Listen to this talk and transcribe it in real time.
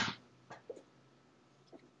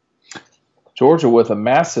Georgia with a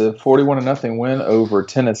massive 41-0 win over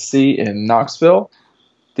Tennessee in Knoxville.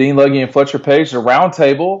 Dean Legge and Fletcher Page, the round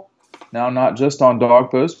table, now not just on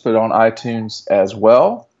Dog Post, but on iTunes as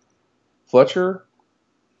well. Fletcher,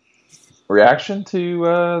 reaction to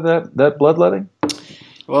that bloodletting?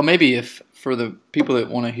 Well, maybe if for the people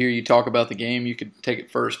that want to hear you talk about the game, you could take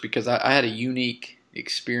it first, because I had a unique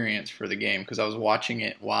experience for the game because I was watching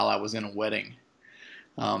it while I was in a wedding.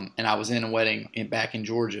 And I was in a wedding back in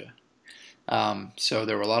Georgia. So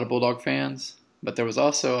there were a lot of Bulldog fans, but there was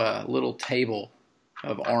also a little table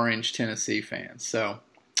of Orange Tennessee fans. So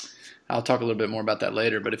I'll talk a little bit more about that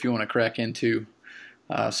later. But if you want to crack into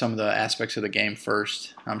some of the aspects of the game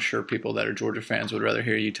first, I'm sure people that are Georgia fans would rather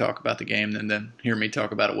hear you talk about the game than hear me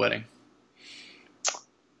talk about a wedding.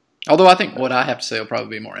 Although I think what I have to say will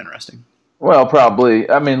probably be more interesting. Well, probably.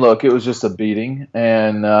 I mean, look, it was just a beating,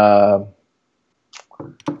 and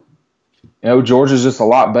Georgia's just a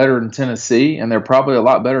lot better than Tennessee, and they're probably a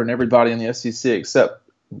lot better than everybody in the SEC except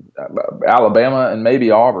Alabama and maybe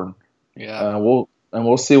Auburn. Yeah.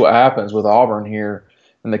 We'll see what happens with Auburn here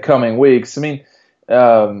in the coming weeks. I mean,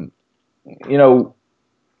 the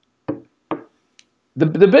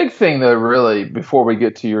big thing though, really, before we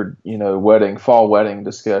get to your fall wedding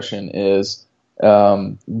discussion is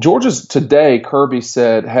Georgia's today. Kirby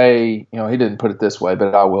said, "Hey, he didn't put it this way,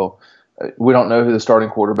 but I will. We don't know who the starting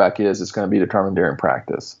quarterback is. It's going to be determined during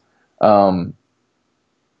practice."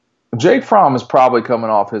 Jake Fromm is probably coming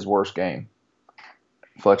off his worst game,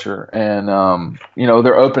 Fletcher, and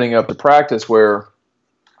they're opening up the practice where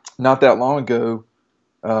not that long ago,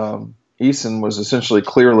 Eason was essentially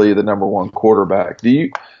clearly the number one quarterback.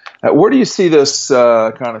 Where do you see this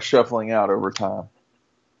kind of shuffling out over time?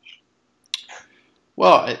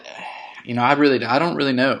 Well, I don't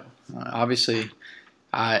really know. Obviously,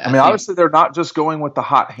 obviously they're not just going with the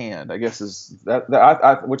hot hand. I guess is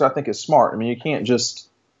that which I think is smart. I mean, you can't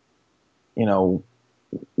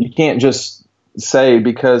just say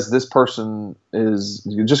because this person is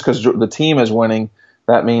just because the team is winning,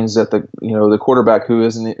 that means that the quarterback who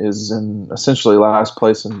is in essentially last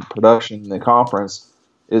place in production in the conference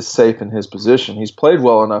is safe in his position. He's played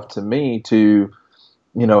well enough to me to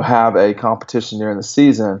have a competition during the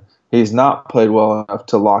season. He's not played well enough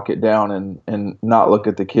to lock it down and not look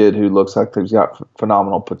at the kid who looks like he's got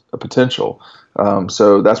phenomenal potential.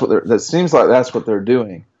 So that seems like that's what they're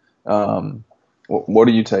doing. What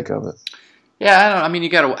do you take of it? Yeah, you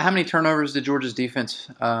got how many turnovers did Georgia's defense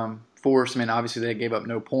force? I mean, obviously they gave up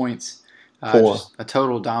no points. 4. Just a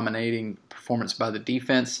total dominating performance by the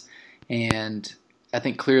defense, and I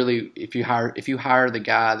think clearly if you hire the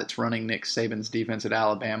guy that's running Nick Saban's defense at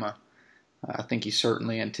Alabama, I think you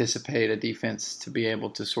certainly anticipate a defense to be able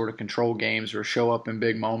to sort of control games or show up in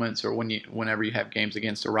big moments, or whenever you have games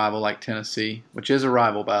against a rival like Tennessee, which is a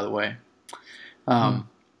rival, by the way.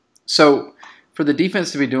 So for the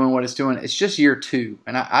defense to be doing what it's doing, it's just year 2,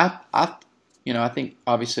 and I think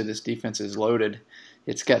obviously this defense is loaded.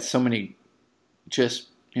 It's got so many just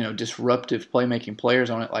disruptive playmaking players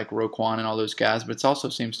on it, like Roquan and all those guys, but it also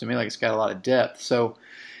seems to me like it's got a lot of depth. So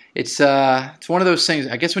it's one of those things.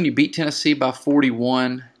 I guess when you beat Tennessee by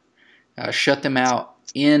 41, shut them out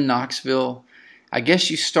in Knoxville, I guess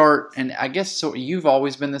you start, and I guess so. You've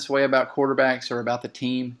always been this way about quarterbacks or about the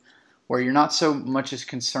team, where you're not so much as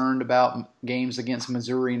concerned about games against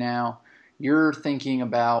Missouri now. You're thinking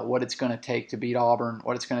about what it's going to take to beat Auburn,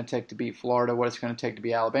 what it's going to take to beat Florida, what it's going to take to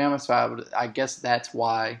beat Alabama. So I guess that's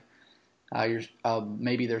why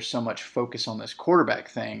maybe there's so much focus on this quarterback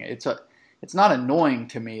thing. It's not annoying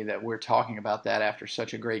to me that we're talking about that after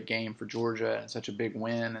such a great game for Georgia and such a big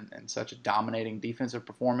win and such a dominating defensive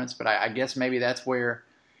performance. But I guess maybe that's where,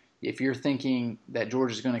 if you're thinking that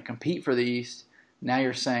Georgia's going to compete for the East, now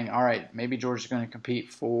you're saying, all right, maybe Georgia's going to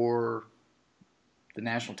compete for the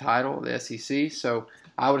national title, the SEC. So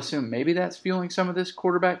I would assume maybe that's fueling some of this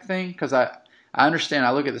quarterback thing, because I understand.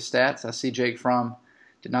 I look at the stats. I see Jake Fromm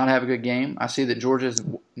did not have a good game. I see that Georgia's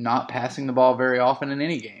not passing the ball very often in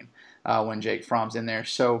any game when Jake Fromm's in there.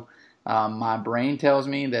 So my brain tells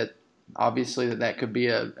me that obviously that could be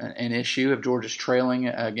an issue if Georgia's trailing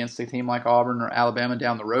against a team like Auburn or Alabama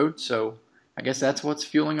down the road. So I guess that's what's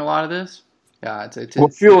fueling a lot of this. Yeah,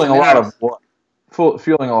 fueling a lot of what?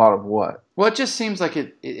 Fueling a lot of what? Well, it just seems like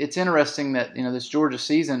it's interesting that this Georgia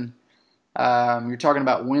season, you're talking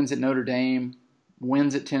about wins at Notre Dame,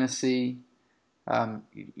 wins at Tennessee.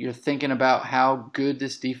 You're thinking about how good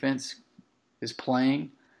this defense is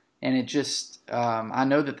playing, and it just I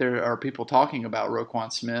know that there are people talking about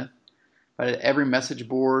Roquan Smith, but at every message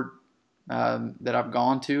board that I've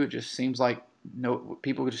gone to, it just seems like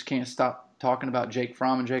people just can't stop talking about Jake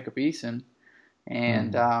Fromm and Jacob Eason,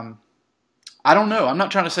 and I don't know. I'm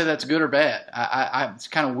not trying to say that's good or bad. It's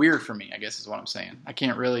kind of weird for me, I guess is what I'm saying. I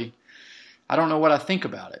don't know what I think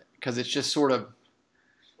about it because it's just sort of,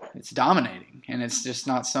 it's dominating, and it's just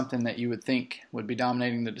not something that you would think would be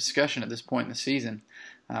dominating the discussion at this point in the season.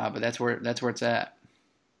 But that's where it's at.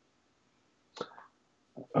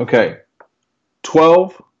 Okay.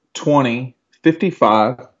 12, 20,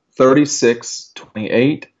 55, 36,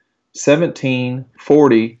 28, 17,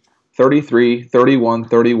 40, 33, 31,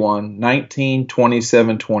 31, 19,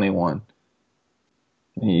 27, 21.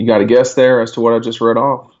 You got a guess there as to what I just read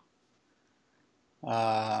off?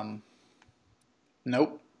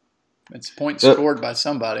 Nope. It's points scored by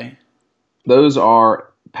somebody. Those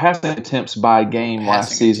are passing attempts by game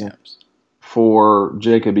last season for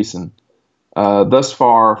Jacob Eason. Thus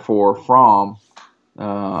far for Fromm,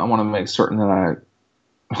 I want to make certain that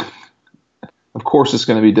of course it's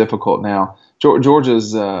going to be difficult now.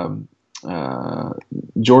 Georgia's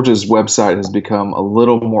website has become a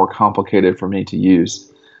little more complicated for me to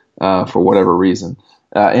use for whatever reason.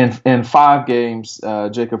 In 5 games,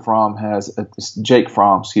 Jake Fromm has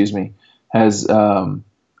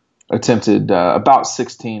attempted about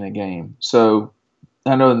 16 a game. So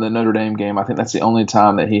I know in the Notre Dame game, I think that's the only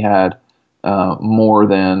time that he had more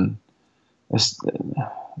than.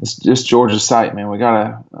 It's just Georgia's site, man. We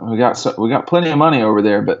got plenty of money over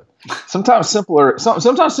there, but sometimes simpler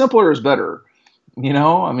is better. You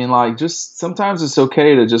know, I mean, like, just sometimes it's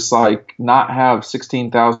okay to just like not have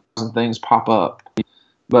 16,000 things pop up.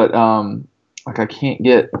 But like I can't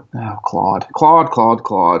get Claude.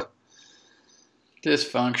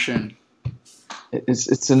 Dysfunction.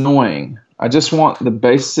 It's annoying. I just want the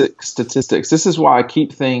basic statistics. This is why I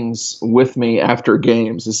keep things with me after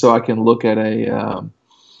games, is so I can look at a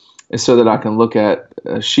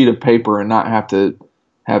sheet of paper and not have to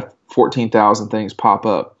have 14,000 things pop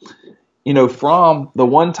up. You know, Fromm the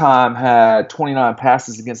one time had 29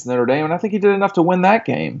 passes against Notre Dame, and I think he did enough to win that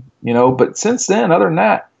game. You know, but since then, other than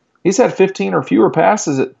that, he's had 15 or fewer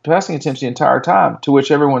passing attempts the entire time. To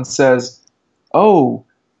which everyone says, "Oh,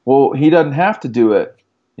 well, he doesn't have to do it."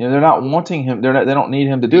 You know, they're not wanting him. They don't need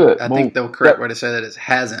him to do it. I think the correct way to say that is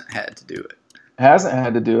hasn't had to do it. Hasn't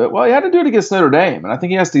had to do it. Well, he had to do it against Notre Dame, and I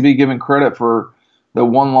think he has to be given credit for the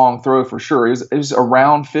one long throw for sure. It was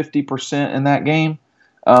around 50% in that game.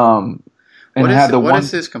 What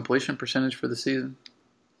is his completion percentage for the season?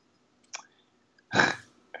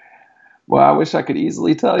 Well, I wish I could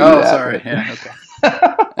easily tell you that. Oh, sorry. Yeah,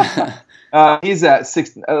 okay. He's at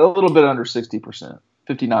a little bit under 60%,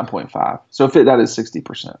 59.5. So that is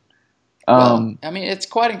 60%. Well, I mean, it's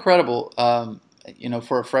quite incredible, you know,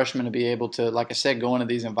 for a freshman to be able to, like I said, go into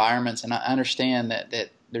these environments. And I understand that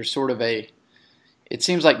there's sort of it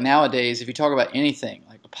seems like nowadays, if you talk about anything,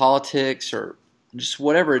 like politics or just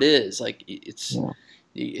whatever it is, like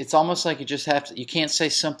it's almost like you just have to, you can't say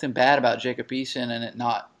something bad about Jacob Eason and it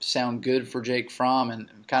not sound good for Jake Fromm, and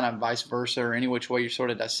kind of vice versa, or any which way you're sort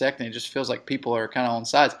of dissecting. It just feels like people are kind of on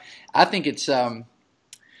sides. I think it's, you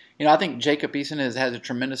know, I think Jacob Eason has a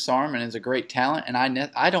tremendous arm and is a great talent, and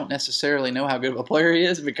I don't necessarily know how good of a player he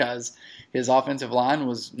is because his offensive line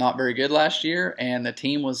was not very good last year, and the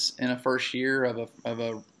team was in a first year of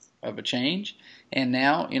a change. And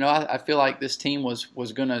now, you know, I feel like this team was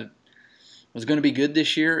going to be good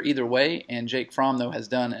this year either way. And Jake Fromm, though, has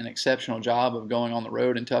done an exceptional job of going on the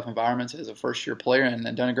road in tough environments as a first-year player, and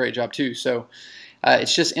done a great job too. So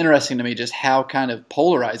it's just interesting to me just how kind of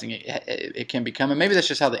polarizing it can become. And maybe that's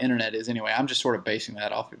just how the internet is anyway. I'm just sort of basing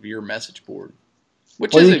that off of your message board,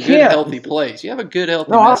 which is a good, healthy place. You have a good,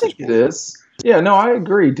 healthy message board. No, I think it is. Yeah, no, I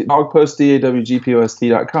agree. Dogpost,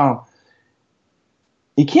 DAWGPOST.com.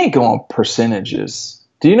 You can't go on percentages.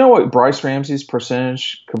 Do you know what Bryce Ramsey's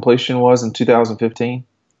percentage completion was in 2015?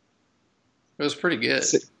 It was pretty good.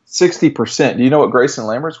 60%. Do you know what Grayson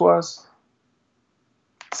Lambert's was?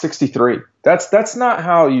 63. That's not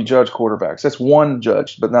how you judge quarterbacks. That's one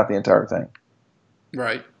judge, but not the entire thing.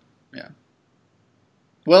 Right. Yeah.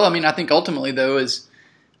 Well, I mean, I think ultimately, though, is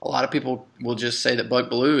a lot of people will just say that Buck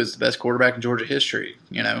Belue is the best quarterback in Georgia history,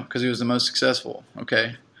 you know, because he was the most successful.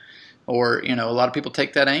 Okay. Or, you know, a lot of people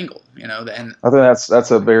take that angle, you know. And I think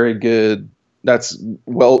that's a very good. That's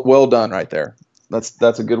well done right there.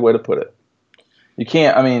 That's a good way to put it. You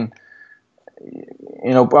can't. I mean,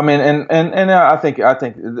 you know. I mean, and I think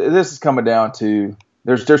this is coming down to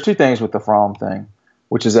there's 2 things with the Fromm thing,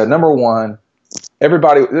 which is that number one,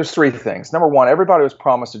 there's 3 things. Number one, everybody was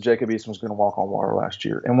promised that Jacob Eason was going to walk on water last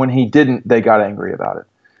year, and when he didn't, they got angry about it.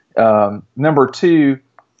 Number 2.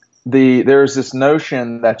 There's this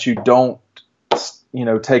notion that you don't, you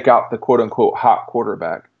know, take out the quote unquote hot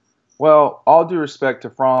quarterback. Well, all due respect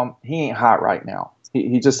to Fromm, he ain't hot right now.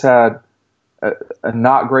 He just had a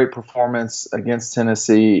not great performance against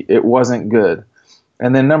Tennessee. It wasn't good.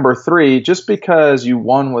 And then number 3, just because you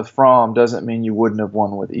won with Fromm doesn't mean you wouldn't have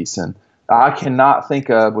won with Eason. I cannot think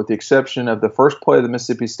of, with the exception of the first play of the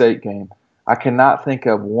Mississippi State game, I cannot think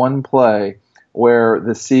of one play where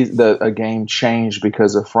a game changed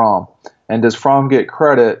because of Fromm. And does Fromm get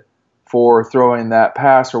credit for throwing that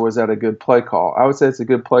pass, or was that a good play call? I would say it's a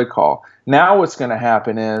good play call. Now what's going to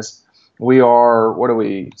happen is we are,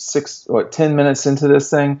 10 minutes into this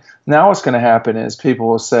thing? Now what's going to happen is people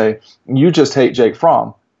will say, you just hate Jake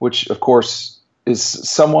Fromm, which, of course, is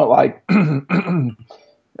somewhat like an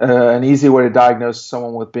easy way to diagnose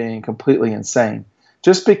someone with being completely insane.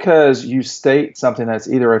 Just because you state something that's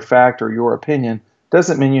either a fact or your opinion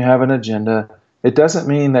doesn't mean you have an agenda. It doesn't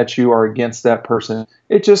mean that you are against that person.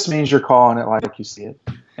 It just means you're calling it like you see it.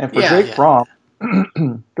 And for Jake Fromm,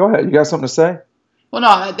 go ahead. You got something to say? Well,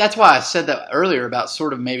 no, that's why I said that earlier about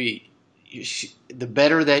sort of maybe the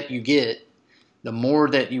better that you get, the more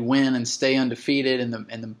that you win and stay undefeated, and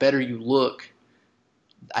the better you look,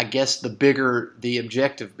 I guess the bigger the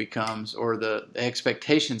objective becomes, or the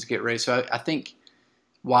expectations get raised. So I think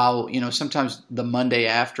while, sometimes the Monday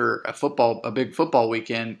after a big football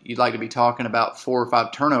weekend, you'd like to be talking about 4 or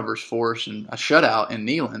 5 turnovers forced and a shutout in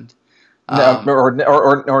Neyland.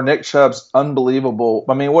 Or Nick Chubb's unbelievable.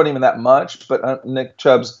 I mean, it wasn't even that much, but Nick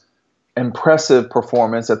Chubb's impressive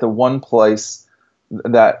performance at the one place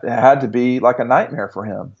that had to be like a nightmare for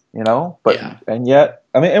him, But and yet,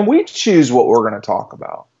 I mean, and we choose what we're going to talk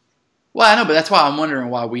about. Well, I know, but that's why I'm wondering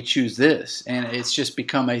why we choose this, and it's just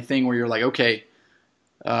become a thing where you're like, okay,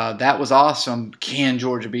 that was awesome. Can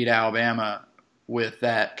Georgia beat Alabama with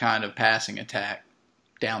that kind of passing attack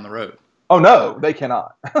down the road? Oh, no, they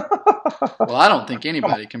cannot. Well, I don't think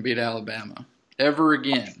anybody can beat Alabama ever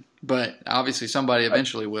again. But obviously somebody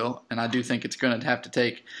eventually will, and I do think it's going to have to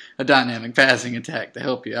take a dynamic passing attack to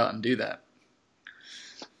help you out and do that.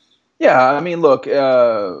 Yeah, I mean, look, we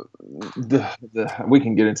can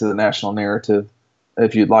get into the national narrative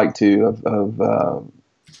if you'd like to of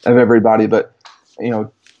everybody, but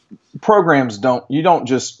programs don't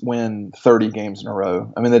just win 30 games in a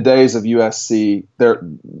row. I mean, the days of USC, I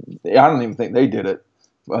don't even think they did it.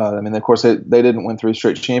 I mean, of course, they didn't win 3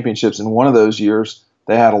 straight championships. In one of those years,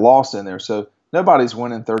 they had a loss in there. So nobody's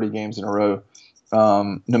winning 30 games in a row,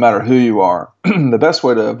 no matter who you are. The best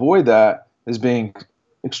way to avoid that is being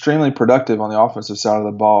extremely productive on the offensive side of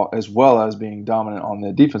the ball, as well as being dominant on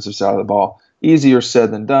the defensive side of the ball. Easier said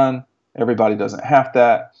than done. Everybody doesn't have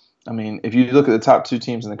that. I mean, if you look at the top 2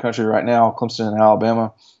 teams in the country right now, Clemson and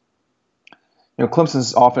Alabama,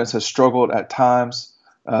 Clemson's offense has struggled at times.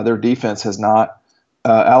 Their defense has not.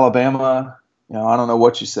 Alabama, I don't know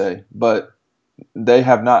what you say, but they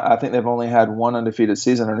have not. I think they've only had one undefeated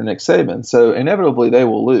season under Nick Saban. So inevitably they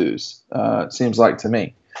will lose, it seems like to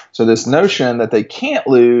me. So this notion that they can't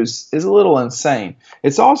lose is a little insane.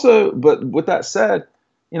 It's also, but with that said,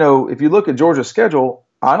 if you look at Georgia's schedule,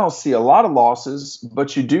 I don't see a lot of losses,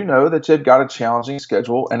 but you do know that they've got a challenging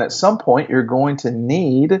schedule, and at some point you're going to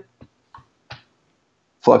need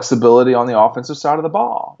flexibility on the offensive side of the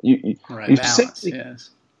ball.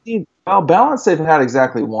 Balance they've had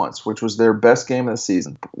exactly once, which was their best game of the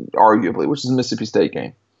season, arguably, which is the Mississippi State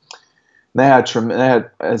game. They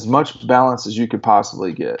had as much balance as you could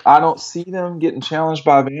possibly get. I don't see them getting challenged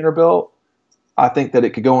by Vanderbilt. I think that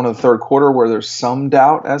it could go into the third quarter where there's some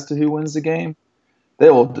doubt as to who wins the game. They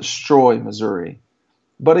will destroy Missouri.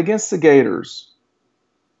 But against the Gators,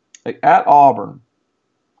 at Auburn,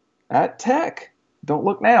 at Tech, don't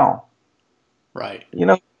look now. Right.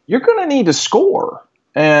 You're going to need to score.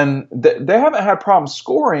 And they haven't had problems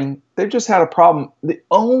scoring. They've just had a problem. The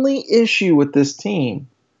only issue with this team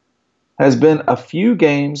has been a few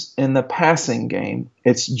games in the passing game.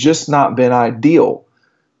 It's just not been ideal.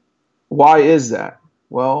 Why is that?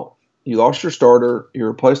 Well, you lost your starter. You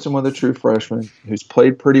replaced him with a true freshman who's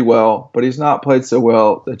played pretty well, but he's not played so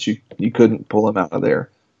well that you couldn't pull him out of there.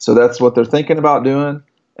 So that's what they're thinking about doing.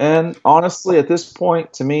 And honestly, at this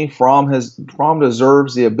point, to me, Fromm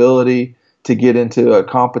deserves the ability to get into a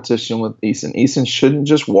competition with Eason. Eason shouldn't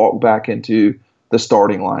just walk back into the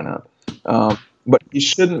starting lineup. But he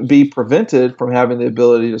shouldn't be prevented from having the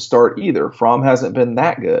ability to start either. Fromm hasn't been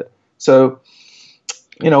that good. So,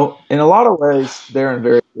 in a lot of ways, they're in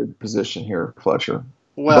very good position here, Fletcher.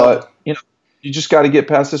 Well, but, you just got to get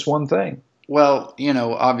past this one thing. Well,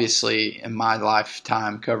 obviously in my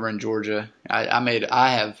lifetime covering Georgia, I made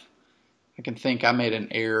an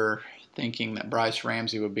error thinking that Bryce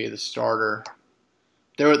Ramsey would be the starter.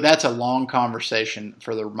 That's a long conversation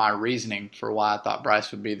for my reasoning for why I thought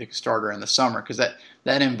Bryce would be the starter in the summer, because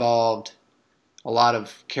that involved a lot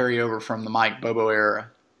of carryover from the Mike Bobo era.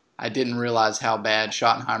 I didn't realize how bad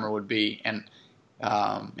Schottenheimer would be, and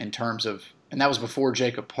in terms of, and that was before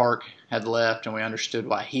Jacob Park had left, and we understood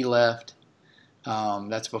why he left.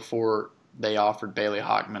 That's before they offered Bailey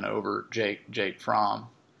Hockman over Jake Fromm.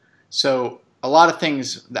 So a lot of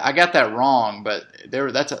things, I got that wrong, but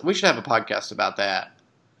we should have a podcast about that.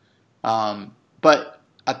 But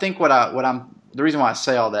I think the reason why I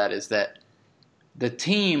say all that is that the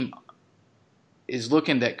team is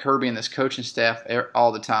looking at Kirby and this coaching staff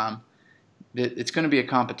all the time. It's going to be a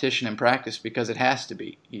competition in practice because it has to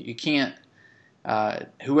be. You can't.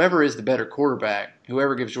 Whoever is the better quarterback,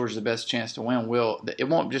 whoever gives Georgia the best chance to win, it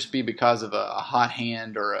won't just be because of a hot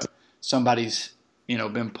hand or somebody's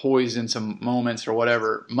been poised in some moments or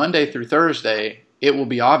whatever. Monday through Thursday, it will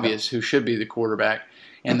be obvious who should be the quarterback,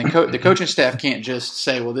 and the coaching staff can't just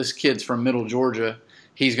say, well, this kid's from Middle Georgia,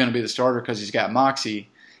 he's going to be the starter because he's got moxie.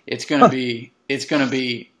 It's going to be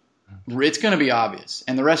obvious,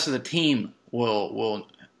 and the rest of the team will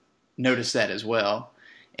notice that as well,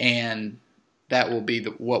 and that will be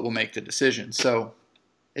what will make the decision. So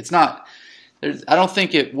it's not. I don't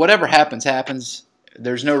think whatever happens.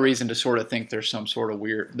 There's no reason to sort of think there's some sort of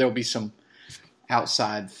weird. There'll be some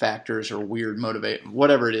outside factors or weird motivate.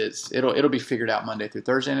 Whatever it is, it'll be figured out Monday through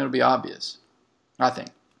Thursday, and it'll be obvious. I think.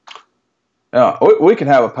 We can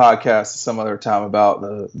have a podcast some other time about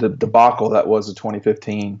the debacle that was the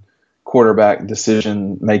 2015 quarterback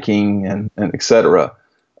decision making and et cetera.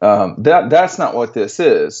 That's not what this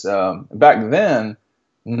is. Back then,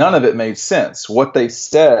 none of it made sense. What they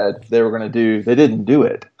said they were going to do, they didn't do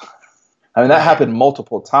it. I mean, that happened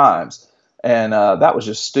multiple times, and that was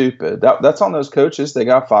just stupid. That's on those coaches. They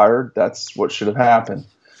got fired. That's what should have happened.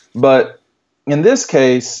 But in this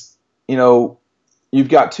case, you've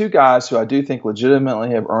got two guys who I do think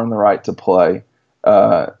legitimately have earned the right to play.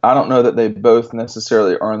 I don't know that they both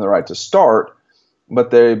necessarily earned the right to start,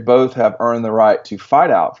 but they both have earned the right to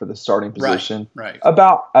fight out for the starting position right.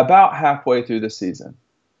 about halfway through the season.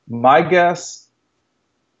 My guess,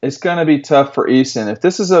 it's going to be tough for Eason. If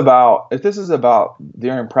this is about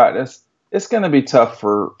during practice, it's going to be tough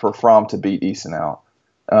for Fromm to beat Eason out.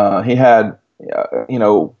 He had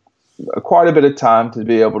quite a bit of time to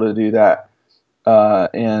be able to do that.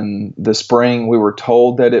 In the spring, we were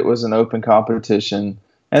told that it was an open competition,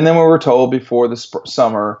 and then we were told before the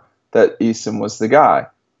summer that Eason was the guy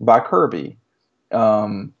by Kirby.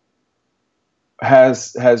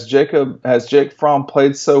 Has Jake Fromm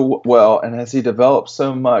played so well, and has he developed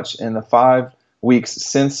so much in the 5 weeks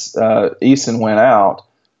since Eason went out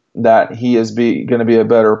that he is going to be a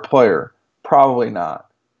better player? Probably not.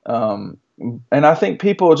 And I think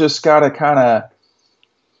people just got to kind of.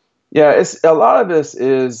 Yeah, a lot of this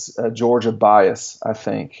is Georgia bias, I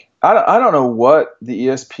think. I don't know what the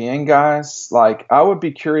ESPN guys like. I would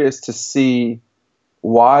be curious to see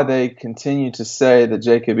why they continue to say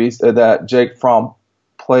that Jake Fromm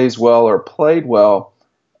plays well or played well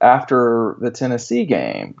after the Tennessee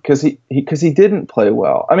game, because he didn't play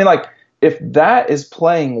well. I mean, like, if that is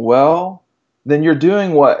playing well, then you're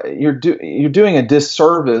doing a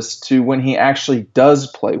disservice to when he actually does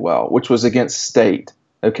play well, which was against State.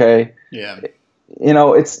 Okay. Yeah.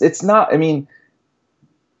 It's not. I mean,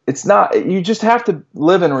 it's not. You just have to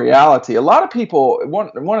live in reality. A lot of people.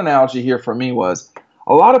 One analogy here for me was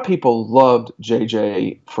a lot of people loved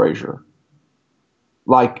J.J. Frazier.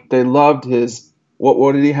 Like, they loved his.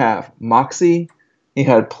 What did he have? Moxie. He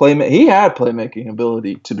had playmaking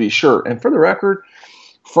ability, to be sure. And for the record,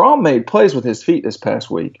 Fromm made plays with his feet this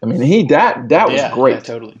past week. I mean, that was great. Yeah,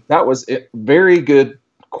 totally. That was it. Very good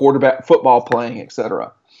quarterback, football playing,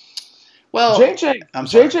 etc. Well,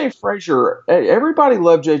 J.J. Frazier, everybody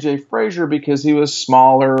loved J.J. Frazier because he was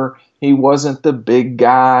smaller. He wasn't the big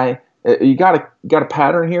guy. You got a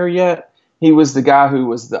pattern here yet? He was the guy who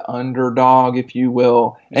was the underdog, if you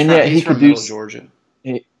will, and yet he could do Georgia.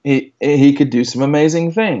 He could do some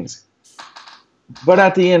amazing things. But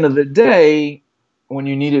at the end of the day, when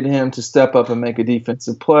you needed him to step up and make a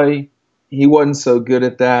defensive play, he wasn't so good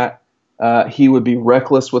at that. He would be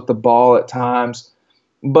reckless with the ball at times.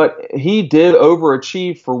 But he did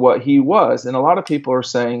overachieve for what he was. And a lot of people are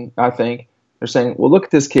saying, well, look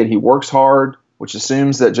at this kid. He works hard, which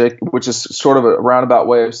assumes that which is sort of a roundabout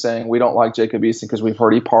way of saying we don't like Jacob Eason because we've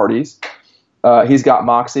heard he parties. He's got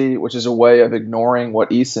moxie, which is a way of ignoring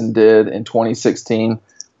what Eason did in 2016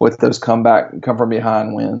 with those come from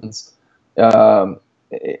behind wins.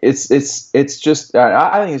 It's just,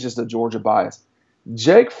 I think it's just a Georgia bias.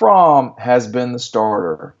 Jake Fromm has been the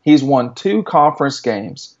starter. He's won 2 conference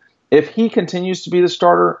games. If he continues to be the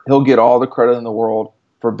starter, he'll get all the credit in the world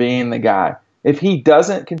for being the guy. If he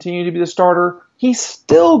doesn't continue to be the starter, he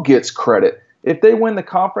still gets credit. If they win the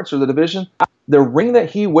conference or the division, the ring that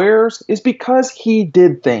he wears is because he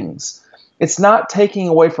did things. It's not taking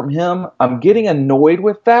away from him. I'm getting annoyed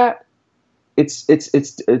with that. It's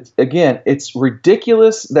again, it's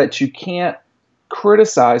ridiculous that you can't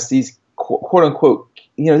criticize these quote unquote,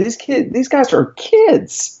 these guys are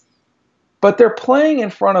kids, but they're playing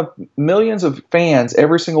in front of millions of fans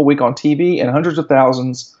every single week on TV and hundreds of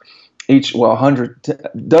thousands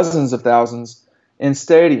dozens of thousands in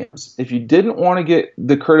stadiums. If you didn't want to get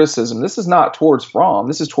the criticism, this is not towards Fromm.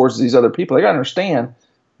 This is towards these other people. They got to understand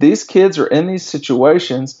these kids are in these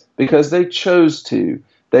situations because they chose to.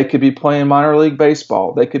 They could be playing minor league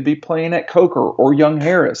baseball. They could be playing at Coker or Young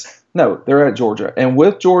Harris. No, they're at Georgia. And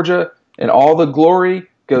with Georgia and all the glory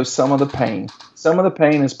goes some of the pain. Some of the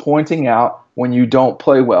pain is pointing out when you don't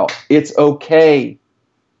play well. It's okay.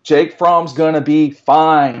 Jake Fromm's going to be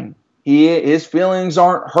fine. His feelings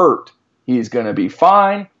aren't hurt. He's going to be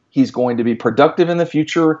fine. He's going to be productive in the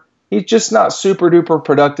future. He's just not super duper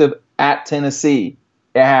productive at Tennessee.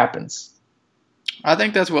 It happens. I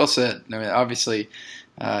think that's well said. I mean, obviously,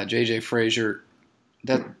 J.J. Frazier,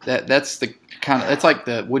 that's the kind of, it's like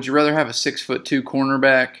the, would you rather have a 6'2"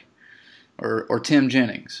 cornerback or Tim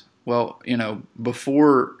Jennings? Well,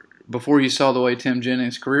 before you saw the way Tim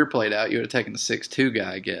Jennings' career played out, you would have taken the 6'2"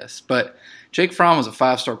 guy, I guess. But Jake Fromm was a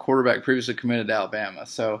 5-star quarterback previously committed to Alabama,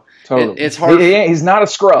 so totally. It's hard. He's not a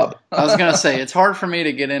scrub. I was going to say, it's hard for me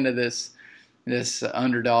to get into this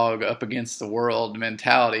underdog up against the world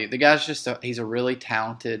mentality. The guy's he's a really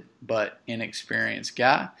talented but inexperienced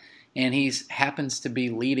guy, and he happens to be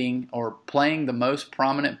leading or playing the most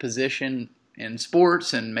prominent position in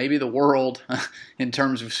sports and maybe the world in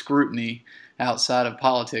terms of scrutiny outside of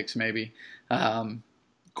politics maybe.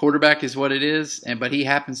 Quarterback is what it is, but he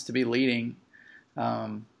happens to be leading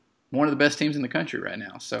one of the best teams in the country right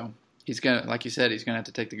now. So he's going to, like you said, he's going to have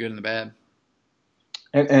to take the good and the bad.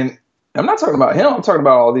 And I'm not talking about him. I'm talking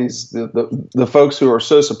about all these the folks who are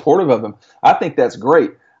so supportive of him. I think that's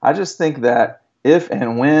great. I just think that if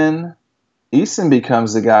and when Eason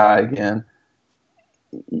becomes the guy again,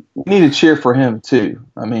 you need to cheer for him too.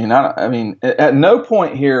 I mean, at no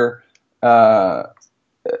point here.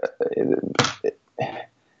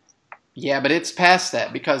 Yeah, but it's past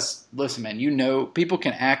that because listen, man, people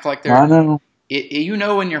can act like they're. I know.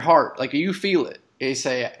 In your heart, like you feel it. They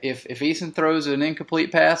say if Eason throws an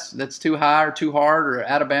incomplete pass that's too high or too hard or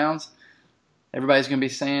out of bounds, everybody's going to be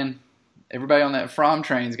saying, everybody on that Fromm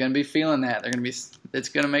train is going to be feeling that. They're going to be, it's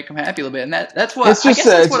going to make them happy a little bit, and that's what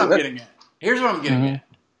that's what I'm getting at. Here's what I'm getting at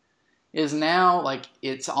is now like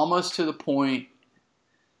it's almost to the point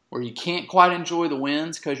where you can't quite enjoy the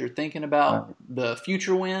wins because you're thinking about the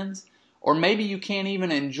future wins, or maybe you can't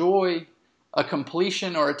even enjoy a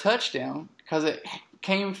completion or a touchdown because it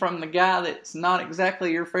came from the guy that's not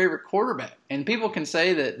exactly your favorite quarterback. And people can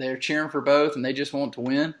say that they're cheering for both and they just want to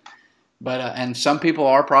win. But and some people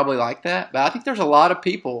are probably like that. But I think there's a lot of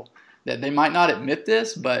people that they might not admit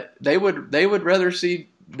this, but they would rather see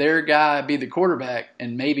their guy be the quarterback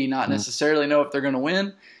and maybe not necessarily know if they're going to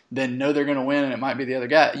win than know they're going to win and it might be the other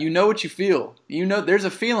guy. You know what you feel. There's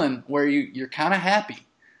a feeling where you're kind of happy.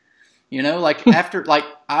 Like after, like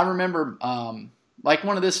I remember, like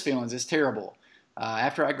one of these feelings is terrible.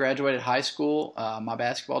 After I graduated high school, my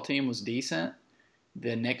basketball team was decent.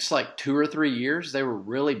 The next like 2 or 3 years, they were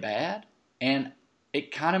really bad. And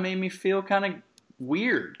it kind of made me feel kind of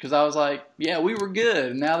weird because I was like, yeah, we were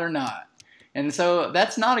good and now they're not. And so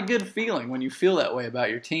that's not a good feeling when you feel that way about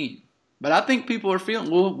your team. But I think people are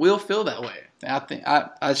will feel that way.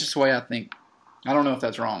 That's just the way I think. I don't know if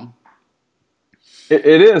that's wrong. It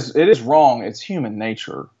is wrong. It's human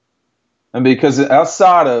nature. And because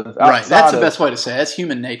outside right, that's the best way to say it. That's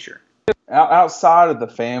human nature. Outside of the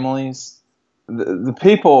families, the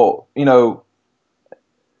people,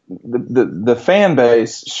 the fan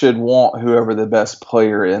base should want whoever the best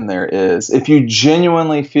player in there is. If you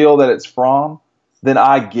genuinely feel that it's Fromm, then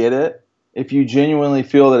I get it. If you genuinely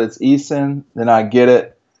feel that it's Eason, then I get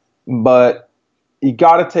it. But you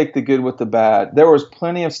got to take the good with the bad. There was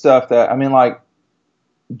plenty of stuff that,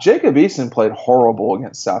 Jacob Eason played horrible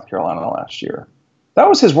against South Carolina last year. That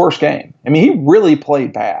was his worst game. He really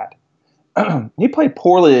played bad. He played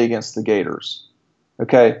poorly against the Gators.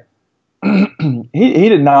 Okay? He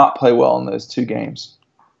did not play well in those 2 games.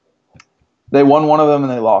 They won one of them and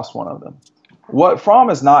they lost one of them. What Fromm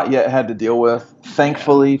has not yet had to deal with,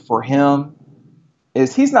 thankfully for him,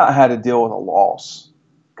 is he's not had to deal with a loss.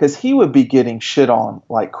 Because he would be getting shit on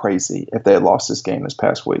like crazy if they had lost this game this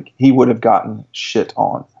past week. He would have gotten shit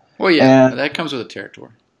on. Well, yeah, and that comes with the territory.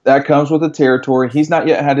 That comes with the territory. He's not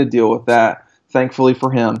yet had to deal with that. thankfully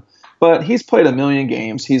for him. But he's played a million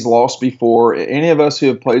games. He's lost before. Any of us who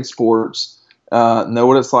have played sports know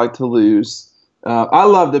what it's like to lose. I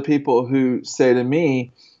love the people who say to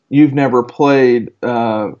me, "You've never played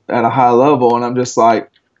at a high level," and I'm just like,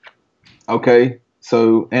 okay,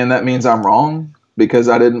 so and that means I'm wrong because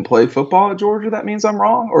I didn't play football at Georgia. That means I'm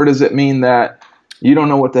wrong, or does it mean that you don't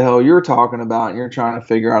know what the hell you're talking about and you're trying to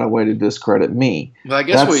figure out a way to discredit me? Well, I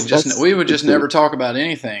guess we would just never talk about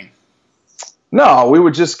anything. No, we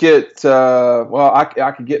would just get,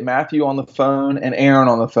 I could get Matthew on the phone and Aaron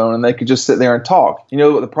on the phone, and they could just sit there and talk. You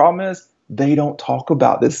know what the problem is? They don't talk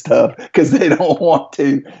about this stuff because they don't want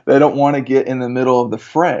to. They don't want to get in the middle of the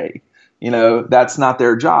fray. You know, that's not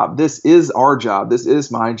their job. This is our job. This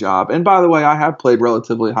is my job. And by the way, I have played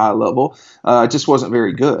relatively high level. It just wasn't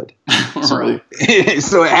very good. Right.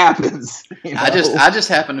 So it happens. You know? I just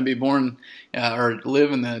happened to be born or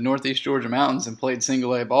live in the Northeast Georgia mountains and played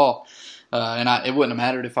single A ball. And it wouldn't have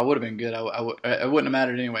mattered if I would have been good. It wouldn't have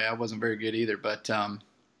mattered anyway. I wasn't very good either. But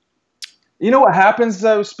you know what happens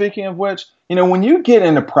though? Speaking of which, you know, when you get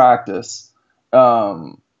into practice,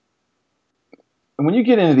 when you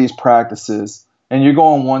get into these practices and you're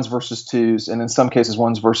going ones versus twos, and in some cases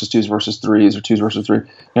ones versus twos versus threes or twos versus three. You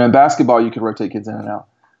know, in basketball you could rotate kids in and out.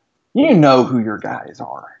 You know who your guys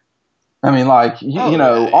are. I mean, like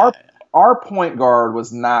our point guard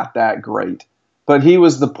was not that great. But he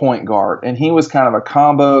was the point guard, and he was kind of a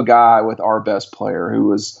combo guy with our best player, who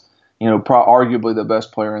was, you know, arguably the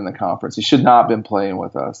best player in the conference. He should not have been playing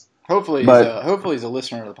with us. Hopefully he's a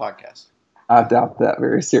listener to the podcast. I doubt that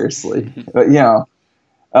very seriously. But you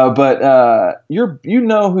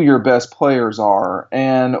know who your best players are,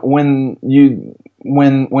 and when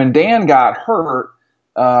Dan got hurt,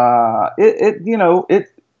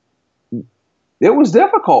 it was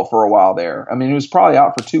difficult for a while there. I mean, he was probably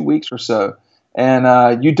out for 2 weeks or so.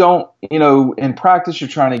 And you don't, you know, in practice, you're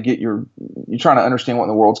trying to understand what in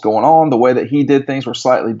the world's going on. The way that he did things were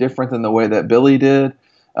slightly different than the way that Billy did.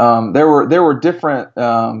 There were different,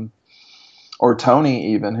 or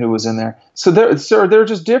Tony even, who was in there. So there are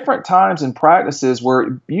just different times in practices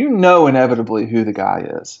where you know inevitably who the guy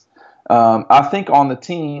is. I think on the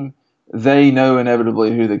team, they know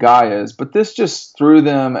inevitably who the guy is, but this just threw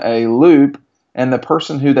them a loop, and the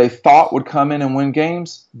person who they thought would come in and win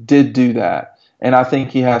games did do that. And I think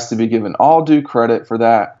he has to be given all due credit for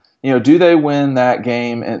that. You know, do they win that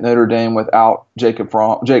game at Notre Dame without Jake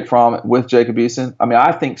Fromm with Jacob Eason? I mean,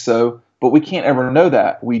 I think so, but we can't ever know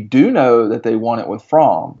that. We do know that they won it with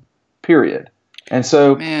Fromm, period. And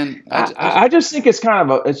so, man, I just think it's kind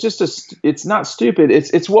of it's not stupid.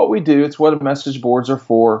 It's what we do. It's what message boards are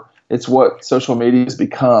for. It's what social media has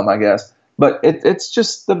become, I guess. But it's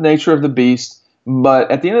just the nature of the beast. But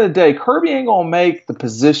at the end of the day, Kirby ain't gonna make the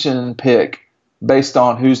position pick based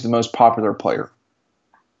on who's the most popular player.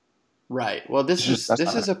 Right. Well, this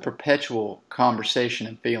is a perpetual conversation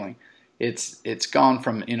and feeling. It's gone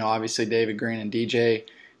from, you know, obviously David Green and DJ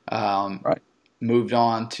right. moved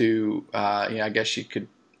on to I guess you could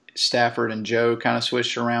Stafford and Joe kind of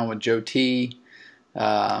switched around with Joe T.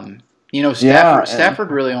 Stafford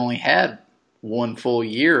really only had one full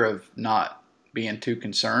year of not being too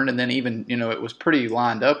concerned, and then even, you know, it was pretty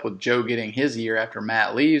lined up with Joe getting his year after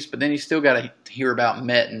Matt leaves, but then you still got to hear about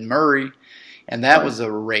Met and Murray, and that was a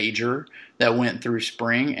rager that went through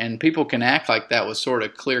spring, and people can act like that was sort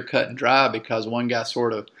of clear cut and dry because one guy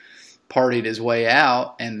sort of partied his way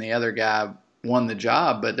out and the other guy won the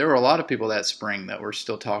job, but there were a lot of people that spring that were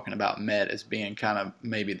still talking about Met as being kind of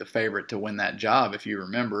maybe the favorite to win that job, if you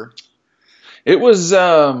remember. It was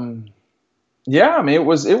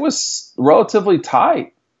it was relatively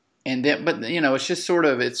tight. And then, but you know, it's just sort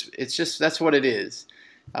of it's just that's what it is.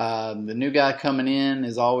 The new guy coming in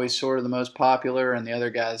is always sort of the most popular, and the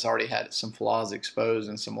other guy's already had some flaws exposed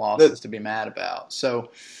and some losses to be mad about.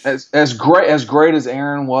 So, as great as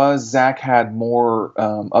Aaron was, Zach had more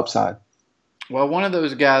upside. Well, one of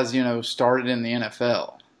those guys, you know, started in the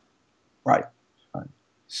NFL. Right.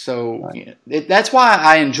 So you know, that's why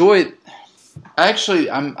I enjoy it. Actually,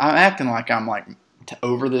 I'm acting like I'm like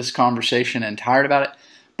over this conversation and tired about it,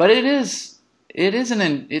 but it's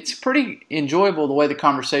pretty enjoyable the way the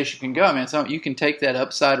conversation can go. I mean, you can take that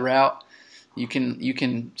upside route, you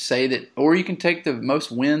can say that, or you can take the most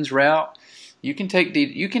wins route. You can take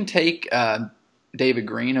David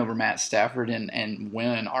Green over Matt Stafford and win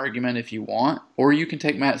an argument if you want, or you can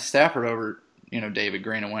take Matt Stafford over, you know, David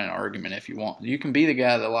Green and win an argument if you want. You can be the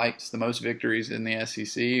guy that likes the most victories in the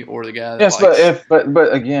SEC, or the guy that likes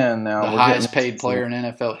but again, now the highest paid player in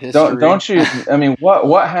NFL history. Don't you? I mean,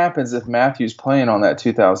 what happens if Matthew's playing on that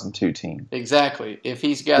 2002 team? Exactly. If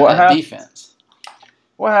he's got defense.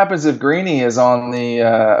 what happens if Greeny is on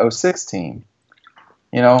the 06 team?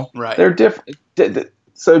 You know, Right. They're different.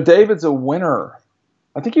 So David's a winner.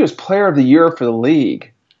 I think he was player of the year for the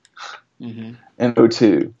league in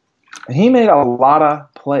 02. And he made a lot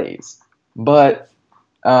of plays, but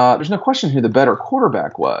there's no question who the better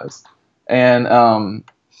quarterback was. And I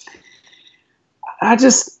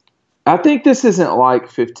think this isn't like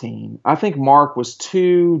 15. I think Mark was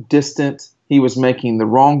too distant. He was making the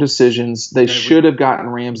wrong decisions. They should have gotten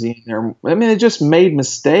Ramsey in there. I mean, they just made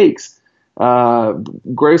mistakes.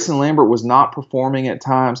 Grayson Lambert was not performing at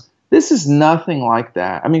times. This is nothing like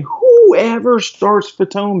that. I mean, whoever starts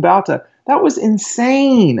Fatone Bauta, that was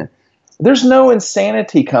insane. There's no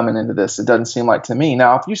insanity coming into this, it doesn't seem like to me.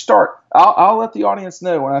 Now, if you start, I'll let the audience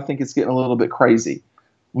know when I think it's getting a little bit crazy.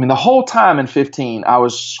 I mean, the whole time in 15, I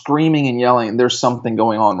was screaming and yelling, there's something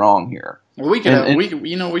going on wrong here. Well, we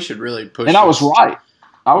should really push. And I was right.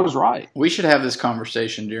 I was right. We should have this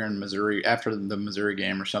conversation during Missouri, after the Missouri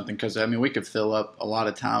game or something, because, I mean, we could fill up a lot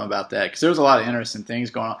of time about that, because there's a lot of interesting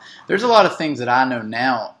things going on. There's a lot of things that I know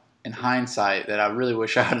now in hindsight that I really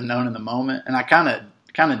wish I had known in the moment, and I kind of,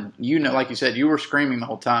 like you said, you were screaming the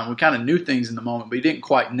whole time. We kind of knew things in the moment, but we didn't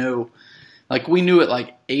quite know. Like, we knew it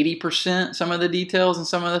like 80%, some of the details and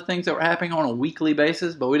some of the things that were happening on a weekly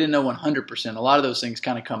basis, but we didn't know 100%. A lot of those things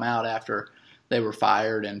kind of come out after they were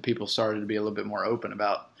fired and people started to be a little bit more open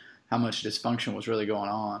about how much dysfunction was really going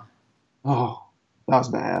on. Oh, that was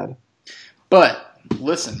bad. But,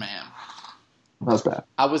 listen, man. That was bad.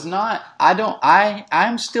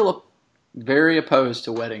 I'm still very opposed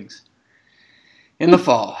to weddings in the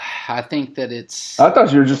fall. I think that I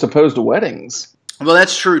thought you were just opposed to weddings. Well,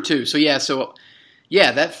 that's true, too. So,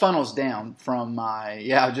 that funnels down from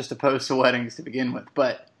just opposed to weddings to begin with.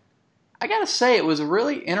 But I got to say, it was a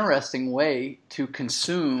really interesting way to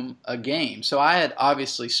consume a game. So I had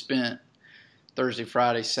obviously spent Thursday,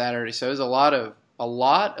 Friday, Saturday. So it was a lot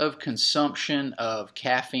of consumption of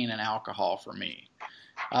caffeine and alcohol for me.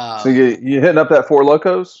 So you hitting up that Four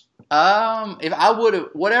Locos? If I would have,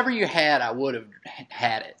 whatever you had, I would have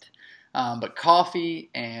had it. But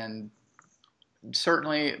coffee and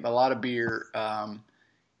certainly a lot of beer.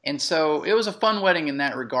 And so it was a fun wedding in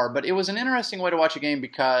that regard, but it was an interesting way to watch a game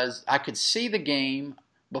because I could see the game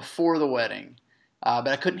before the wedding, but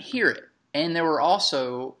I couldn't hear it. And there were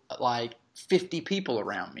also like 50 people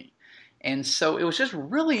around me. And so it was just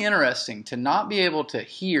really interesting to not be able to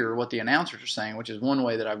hear what the announcers are saying, which is one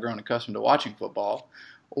way that I've grown accustomed to watching football,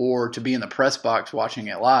 or to be in the press box watching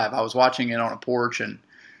it live. I was watching it on a porch, and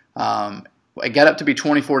it got up to be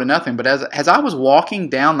 24-0, but as I was walking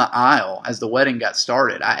down the aisle as the wedding got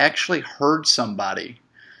started, I actually heard somebody.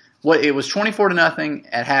 It was 24-0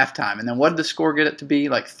 at halftime, and then what did the score get it to be?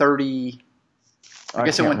 Like 30. I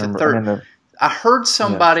guess it went to 30. I heard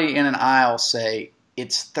somebody in an aisle say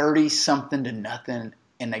it's 30-something-0,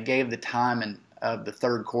 and they gave the time of the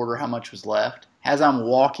third quarter, how much was left, as I'm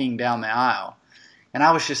walking down the aisle, and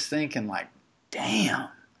I was just thinking, like, damn.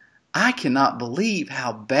 I cannot believe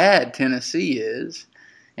how bad Tennessee is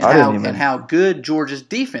and how good Georgia's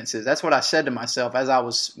defense is. That's what I said to myself as I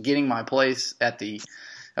was getting my place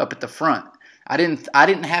up at the front. I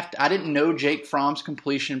didn't know Jake Fromm's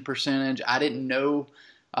completion percentage. I didn't know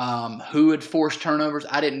who had forced turnovers.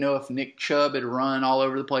 I didn't know if Nick Chubb had run all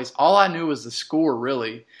over the place. All I knew was the score,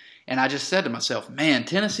 really. And I just said to myself, man,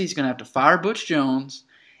 Tennessee's going to have to fire Butch Jones,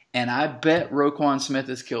 and I bet Roquan Smith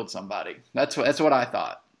has killed somebody. That's what I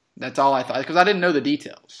thought. That's all I thought, because I didn't know the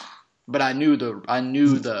details, but I knew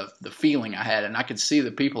the feeling I had, and I could see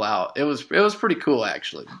the people out. It was pretty cool,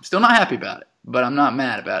 actually. Still not happy about it, but I'm not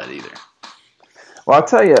mad about it either. Well, I'll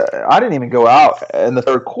tell you, I didn't even go out in the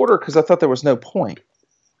third quarter because I thought there was no point.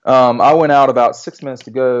 I went out about 6 minutes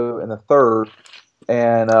to go in the third,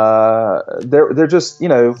 and they're just,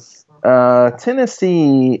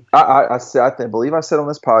 Tennessee. I believe I said on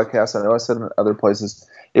this podcast, I know I said in other places,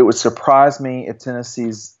 it would surprise me if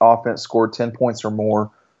Tennessee's offense scored 10 points or more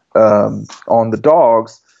on the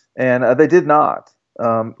Dogs, and they did not.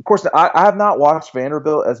 Of course, I have not watched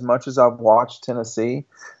Vanderbilt as much as I've watched Tennessee.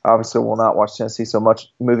 Obviously, will not watch Tennessee so much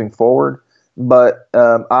moving forward. But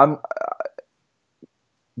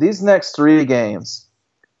these next three games,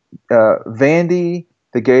 Vandy,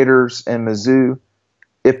 the Gators, and Mizzou,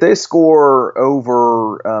 if they score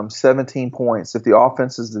over 17 points, if the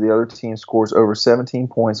offenses of the other team scores over 17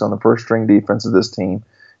 points on the first string defense of this team,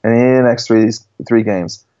 and in the next three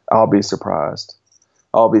games, I'll be surprised.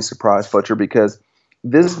 I'll be surprised, Fletcher, because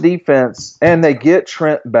this defense, and they get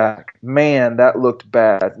Trent back. Man, that looked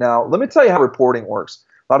bad. Now, let me tell you how reporting works.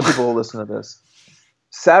 A lot of people will listen to this.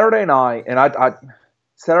 Saturday night,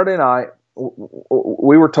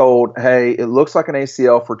 we were told, hey, it looks like an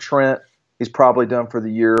ACL for Trent. He's probably done for the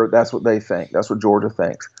year. That's what they think. That's what Georgia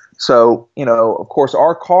thinks. So, of course,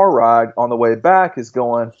 our car ride on the way back is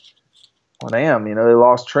going, well, damn, they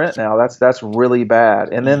lost Trent now. That's really bad.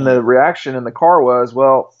 And then the reaction in the car was,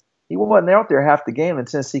 well, he wasn't out there half the game, and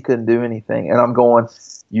Tennessee couldn't do anything. And I'm going,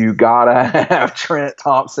 you got to have Trent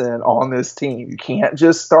Thompson on this team. You can't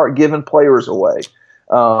just start giving players away.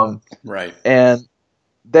 Right. And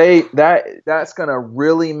that's going to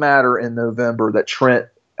really matter in November that Trent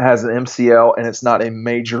has an MCL and it's not a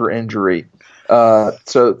major injury.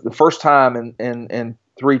 So the first time in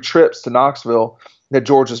 3 trips to Knoxville that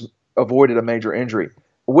Georgia's avoided a major injury.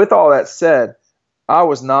 With all that said, I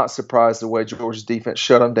was not surprised the way Georgia's defense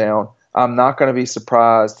shut them down. I'm not going to be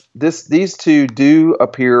surprised. These two do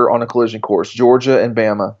appear on a collision course, Georgia and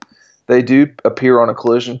Bama. They do appear on a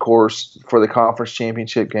collision course for the conference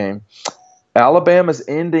championship game. Alabama's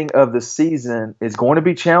ending of the season is going to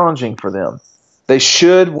be challenging for them. They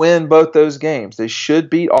should win both those games. They should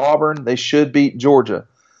beat Auburn. They should beat Georgia.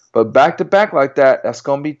 But back-to-back like that, that's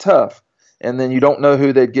going to be tough. And then you don't know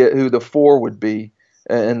who the 4 would be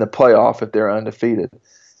in the playoff if they're undefeated.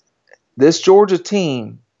 This Georgia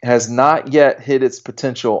team has not yet hit its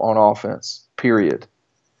potential on offense, period.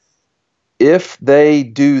 If they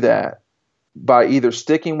do that by either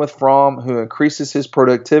sticking with Fromm, who increases his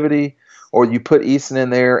productivity, or you put Eason in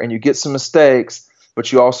there and you get some mistakes,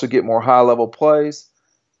 but you also get more high-level plays.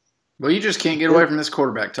 Well, you just can't get away from this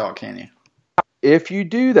quarterback talk, can you? If you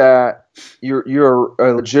do that, you're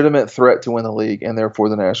a legitimate threat to win the league and therefore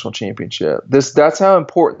the national championship. That's how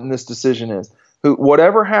important this decision is.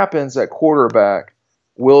 Whatever happens at quarterback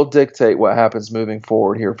will dictate what happens moving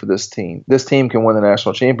forward here for this team. This team can win the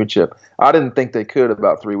national championship. I didn't think they could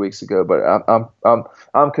about 3 weeks ago, but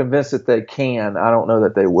I'm convinced that they can. I don't know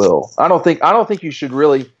that they will. I don't think you should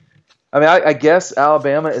really. I mean, I guess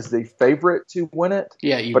Alabama is the favorite to win it.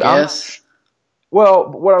 Yeah, you guess.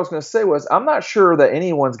 Well, what I was going to say was I'm not sure that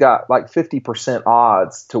anyone's got like 50%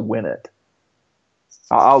 odds to win it.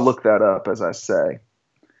 I'll look that up as I say.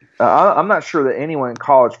 I'm not sure that anyone in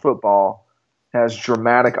college football has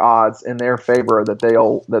dramatic odds in their favor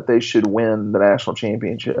that they should win the national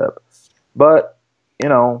championship. But, I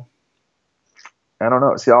don't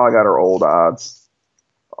know. See, all I got are old odds.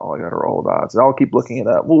 I'll keep looking it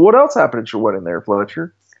up. Well, what else happened at your wedding there,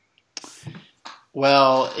 Fletcher?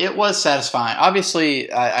 Well, it was satisfying.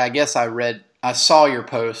 Obviously, I guess I saw your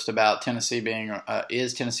post about Tennessee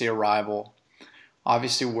is Tennessee a rival?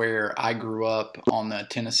 Obviously, where I grew up on the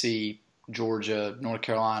Tennessee, Georgia, North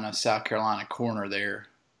Carolina, South Carolina corner there,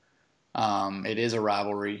 it is a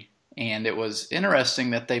rivalry. And it was interesting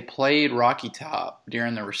that they played Rocky Top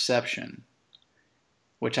during the reception,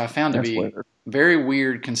 which I found to be very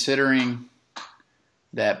weird considering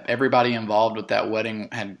that everybody involved with that wedding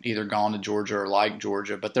had either gone to Georgia or liked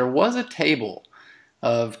Georgia. But there was a table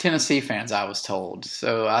of Tennessee fans, I was told.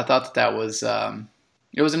 So I thought that was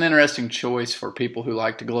it was an interesting choice for people who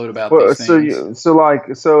like to gloat about these things.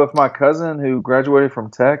 So if my cousin who graduated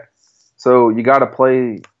from Tech, so you got to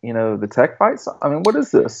play, the Tech fights. I mean, what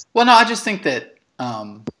is this? Well, no, I just think that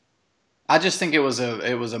it was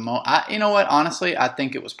a you know what? Honestly, I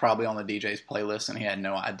think it was probably on the DJ's playlist, and he had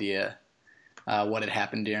no idea what had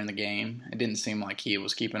happened during the game. It didn't seem like he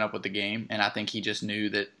was keeping up with the game, and I think he just knew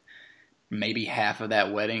that maybe half of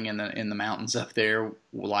that wedding in the mountains up there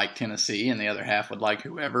would like Tennessee, and the other half would like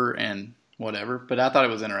whoever and whatever. But I thought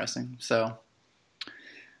it was interesting. So,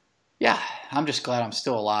 yeah, I'm just glad I'm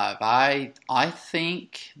still alive. I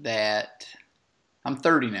think that I'm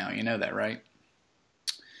 30 now. You know that, right?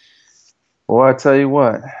 Well, I tell you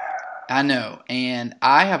what. I know, and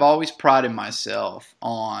I have always prided myself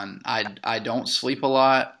on I don't sleep a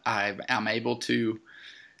lot. I'm able to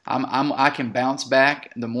I can bounce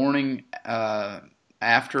back the morning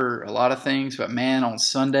after a lot of things, but man, on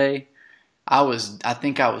Sunday I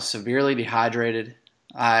think I was severely dehydrated.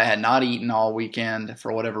 I had not eaten all weekend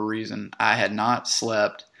for whatever reason. I had not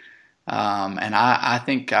slept. And I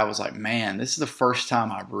think I was like, man, this is the first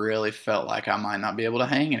time I really felt like I might not be able to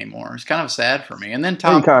hang anymore. It's kind of sad for me. And then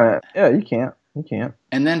you can't.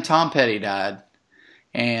 And then Tom Petty died,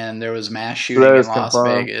 and there was mass shooting in Las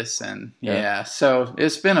Vegas, and so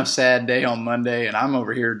it's been a sad day on Monday, and I'm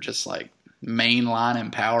over here just like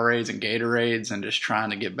mainlining Powerades and Gatorades and just trying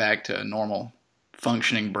to get back to a normal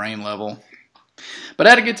functioning brain level. But I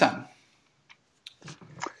had a good time.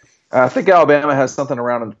 I think Alabama has something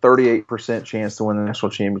around a 38% chance to win the national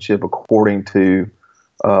championship, according to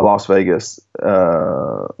Las Vegas.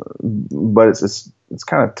 But it's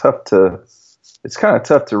kind of tough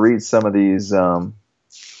to read some of these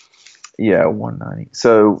Yeah, 190.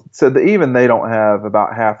 So even they don't have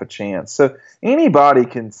about half a chance. So anybody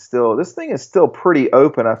can still. This thing is still pretty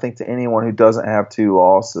open, I think, to anyone who doesn't have two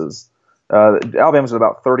losses. Alabama's at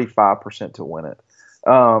about 35% to win it.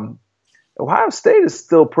 Ohio State is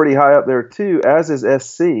still pretty high up there too, as is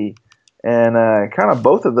SC, and kind of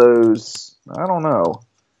both of those. I don't know.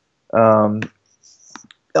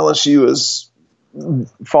 LSU is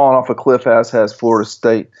falling off a cliff, as has Florida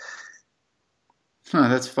State. Huh,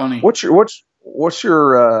 that's funny. What's your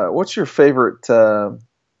favorite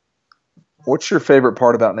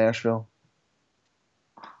part about Nashville?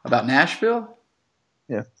 About Nashville?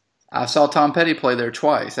 Yeah. I saw Tom Petty play there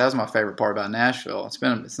twice. That was my favorite part about Nashville.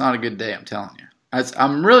 It's not a good day, I'm telling you.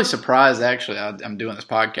 I'm really surprised, actually. I'm doing this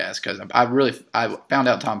podcast because I found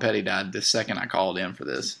out Tom Petty died the second I called in for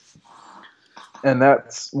this. And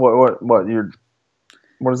that's what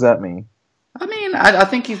does that mean? I mean, I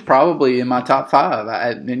think he's probably in my top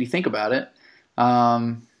 5. When you think about it,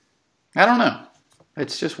 I don't know.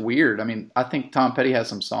 It's just weird. I mean, I think Tom Petty has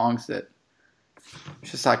some songs that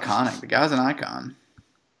it's just iconic. The guy's an icon.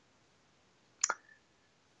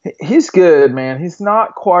 He's good, man. He's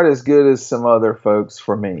not quite as good as some other folks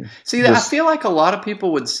for me. See, I feel like a lot of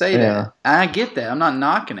people would say that. I get that. I'm not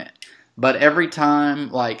knocking it. But every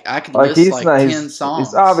time, I could list 10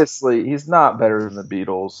 songs. He's not better than the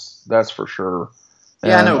Beatles. That's for sure.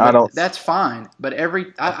 Yeah, I know, but that's fine. But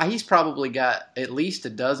he's probably got at least a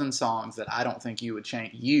dozen songs that I don't think you would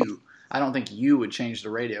change. I don't think you would change the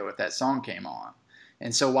radio if that song came on.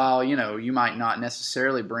 And so while, you might not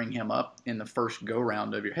necessarily bring him up in the first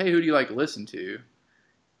go-round of your, hey, who do you like to listen to?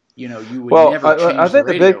 You would never change I think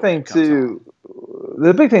the radio.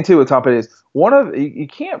 The big thing too with Tom Petty is you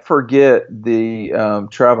can't forget the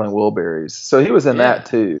Traveling Wilburys. So he was in that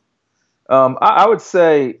too. I would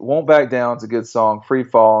say "Won't Back Down" is a good song. "Free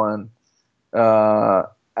Fallin'."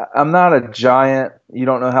 I'm not a giant "You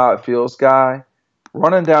Don't Know How It Feels" guy.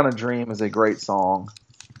 "Running Down a Dream" is a great song.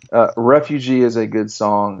 "Refugee" is a good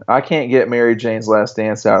song. I can't get Mary Jane's Last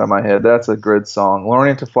Dance out of my head. That's a good song.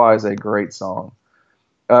 "Learning to Fly" is a great song.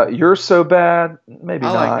 "You're So Bad," maybe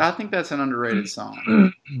not. I think that's an underrated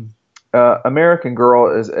song. "American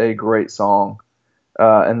Girl" is a great song.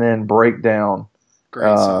 And then "Breakdown."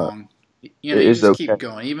 Great song. You just keep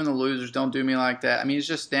going. Even the Losers, "Don't Do Me Like That." I mean, it's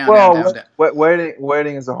just down, down.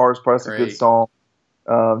 Waiting is a hardest part. That's a good song.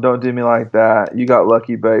 "Don't Do Me Like That." "You Got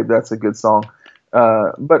Lucky, Babe." That's a good song.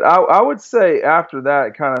 But I would say after that,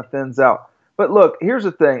 it kind of thins out. But look, here's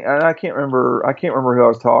the thing, and I can't remember who I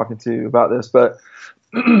was talking to about this, but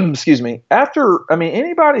excuse me.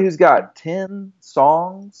 Anybody who's got 10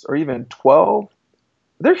 songs or even 12,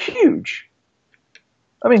 they're huge.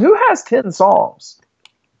 I mean, who has 10 songs?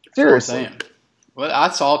 Seriously. Well, I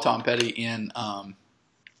saw Tom Petty in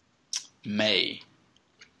May,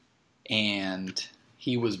 and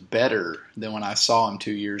he was better than when I saw him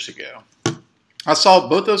 2 years ago. I saw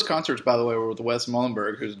both those concerts, by the way, were with Wes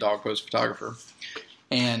Mullenberg, who's a dog post photographer,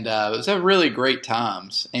 and it was a really great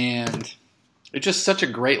times, and it's just such a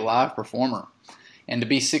great live performer. And to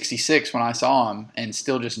be 66 when I saw him and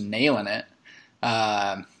still just nailing it,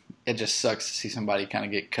 it just sucks to see somebody kind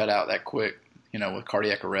of get cut out that quick, with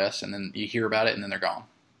cardiac arrest, and then you hear about it and then they're gone.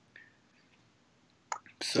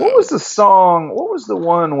 So, what was the song? What was the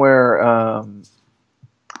one where?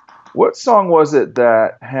 What song was it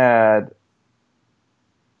that had?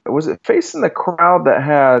 Was it "Facing the Crowd" that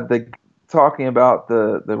had talking about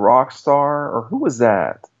the rock star, or who was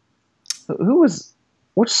that?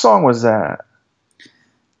 Which song was that?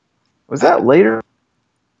 Was that later?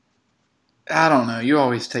 I don't know. You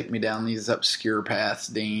always take me down these obscure paths,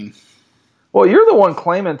 Dean. Well, you're the one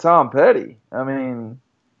claiming Tom Petty. I mean,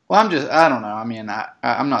 well, I don't know. I mean,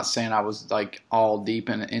 I'm not saying I was all deep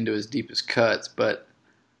into his deepest cuts, but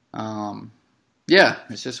yeah,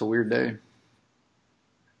 it's just a weird day.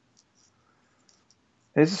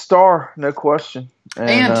 He's a star, no question.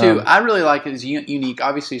 And too, I really like his unique.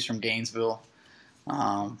 Obviously, he's from Gainesville,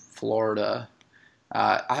 Florida.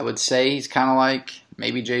 I would say he's kind of like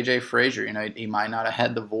maybe J.J. Frazier. He might not have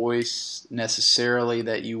had the voice necessarily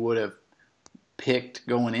that you would have picked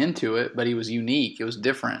going into it, but he was unique. It was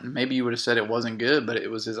different. Maybe you would have said it wasn't good, but it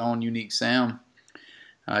was his own unique sound.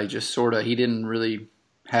 He just he didn't really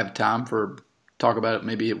have time for talk about it.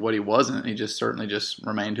 Maybe what he wasn't. He just certainly just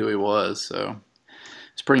remained who he was. So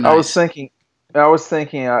it's pretty nice. I was thinking.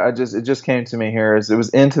 It just came to me here. It was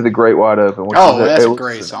 "Into the Great Wide Open." That's a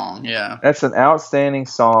great song. Yeah, that's an outstanding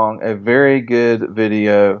song. A very good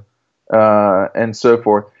video, and so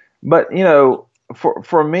forth. But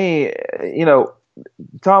for me,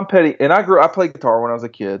 Tom Petty, and I played guitar when I was a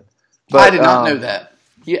kid. But, I did not know that.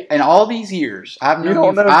 Yeah, in all these years, I've You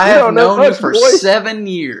known don't you. know- I you have don't know known you much, for boy. 7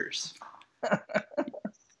 years.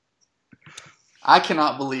 I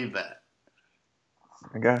cannot believe that.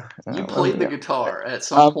 You played the guitar at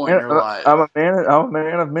some point in your life. I'm a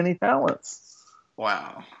man of many talents.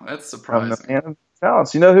 Wow, that's I'm a surprising. man of many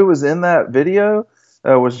talents. You know who was in that video?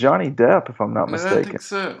 Was Johnny Depp, if I'm not I mistaken. think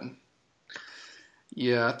so.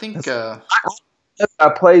 Yeah, I think. I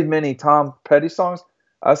played many Tom Petty songs.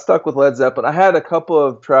 I stuck with Led Zeppelin. I had a couple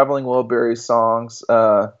of Traveling Wilburys songs.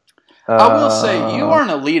 I will say you are an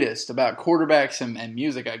elitist about quarterbacks and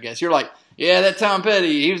music. I guess you're like, yeah, that Tom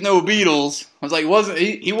Petty, he was no Beatles. I was like,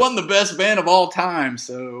 he wasn't the best band of all time.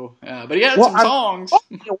 So, but he had some songs.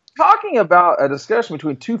 We're talking about a discussion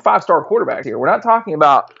between two 5-star quarterbacks here. We're not talking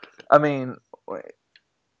about. I mean,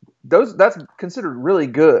 that's considered really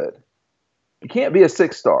good. You can't be a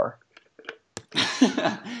 6-star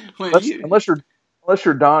unless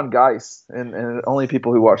you're Don Geis, and only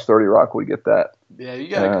people who watch 30 Rock would get that. Yeah, you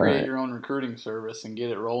got to create your own recruiting service and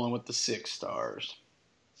get it rolling with the 6 stars.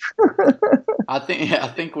 I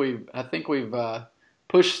think we've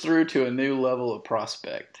pushed through to a new level of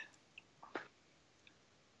prospect.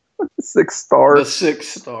 6 stars. The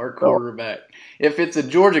 6-star quarterback. If it's a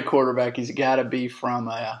Georgia quarterback, he's got to be from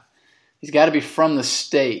the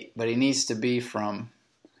state, but he needs to be from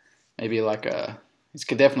maybe he's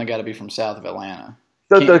definitely got to be from south of Atlanta.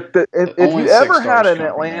 If you ever had an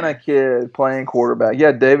Atlanta kid playing quarterback,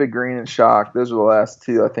 yeah, David Green and Shock. Those are the last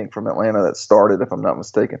two, I think, from Atlanta that started, if I'm not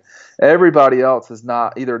mistaken. Everybody else has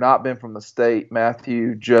either not been from the state.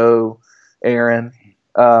 Matthew, Joe, Aaron.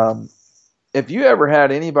 If you ever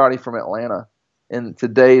had anybody from Atlanta in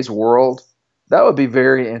today's world, that would be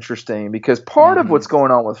very interesting, because part of what's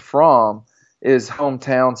going on with Fromm is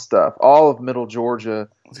hometown stuff. All of Middle Georgia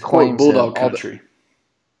claims Bulldog country.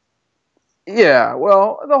 Yeah,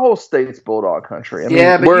 well, the whole state's Bulldog country.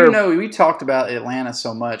 But we talked about Atlanta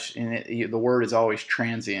so much, and the word is always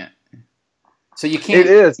transient. So you can't. It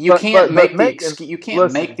is. You can't make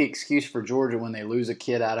the excuse for Georgia when they lose a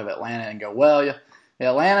kid out of Atlanta and go, well,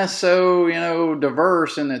 Atlanta's so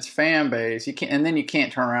diverse in its fan base. You can't, and then you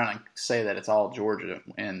can't turn around and say that it's all Georgia.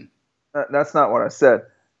 And that's not what I said,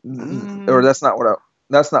 or that's not what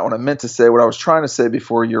I meant to say. What I was trying to say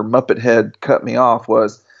before your Muppet head cut me off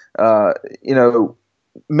was.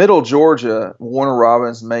 Middle Georgia, Warner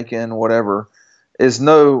Robins, Macon, whatever, there's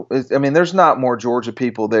not more Georgia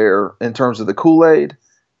people there in terms of the Kool-Aid.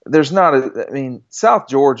 There's not. South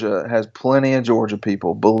Georgia has plenty of Georgia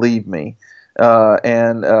people, believe me,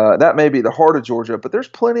 and that may be the heart of Georgia, but there's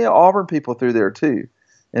plenty of Auburn people through there too,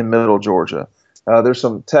 in Middle Georgia. There's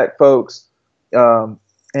some Tech folks, and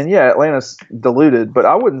yeah, Atlanta's diluted, but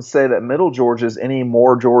I wouldn't say that Middle Georgia is any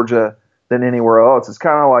more Georgia than anywhere else. It's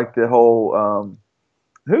kind of like the whole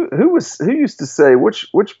who used to say which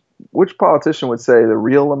politician would say the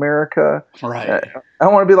real America? Right. I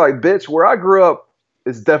want to be like, bitch, where I grew up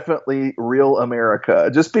is definitely real America.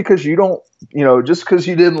 Just because you don't, just because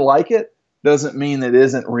you didn't like it doesn't mean it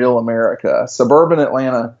isn't real America. Suburban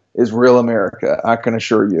Atlanta is real America. I can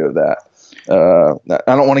assure you of that.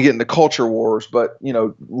 I don't want to get into culture wars, but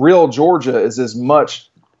real Georgia is as much.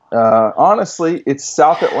 Honestly, it's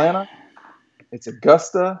South Atlanta. It's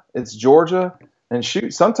Augusta, it's Georgia, and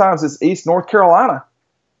shoot, sometimes it's East North Carolina.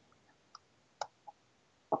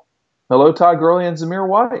 Hello, Todd Gurley and Zamir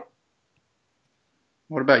White.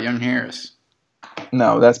 What about Young Harris?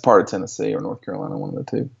 No, that's part of Tennessee or North Carolina, one of the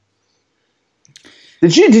two.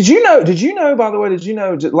 Did you know, by the way,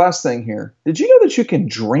 last thing here, did you know that you can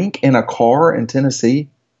drink in a car in Tennessee,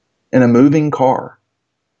 in a moving car?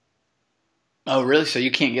 Oh, really? So you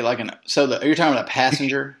can't get you're talking about a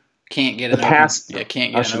passenger? Can't get an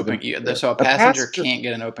open. So a passenger can't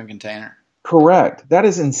get an open container. Correct. That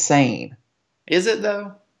is insane. Is it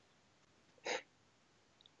though?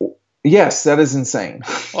 Yes, that is insane.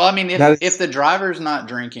 Well, if the driver's not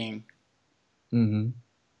drinking, mm-hmm.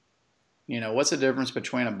 What's the difference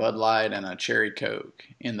between a Bud Light and a Cherry Coke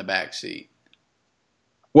in the back seat?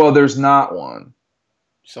 Well, there's not one.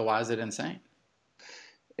 So why is it insane?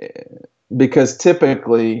 Because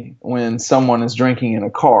typically when someone is drinking in a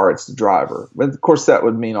car, it's the driver. But of course that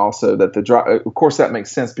would mean also that of course that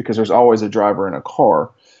makes sense because there's always a driver in a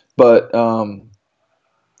car. But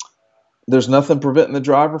there's nothing preventing the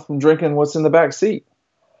driver from drinking what's in the back seat.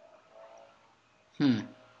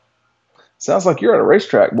 Sounds like you're at a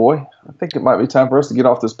racetrack, boy. I think it might be time for us to get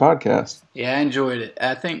off this podcast. Yeah, I enjoyed it.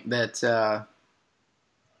 I think that,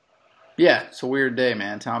 it's a weird day,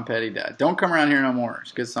 man. Tom Petty died. Don't Come Around Here No More.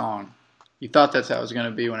 It's a good song. You thought that's how it was going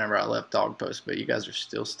to be whenever I left Dog Post, but you guys are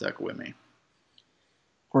still stuck with me.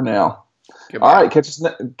 For now. Goodbye. All right, catch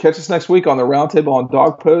us next week on the Roundtable on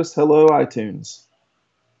Dog Post. Hello, iTunes.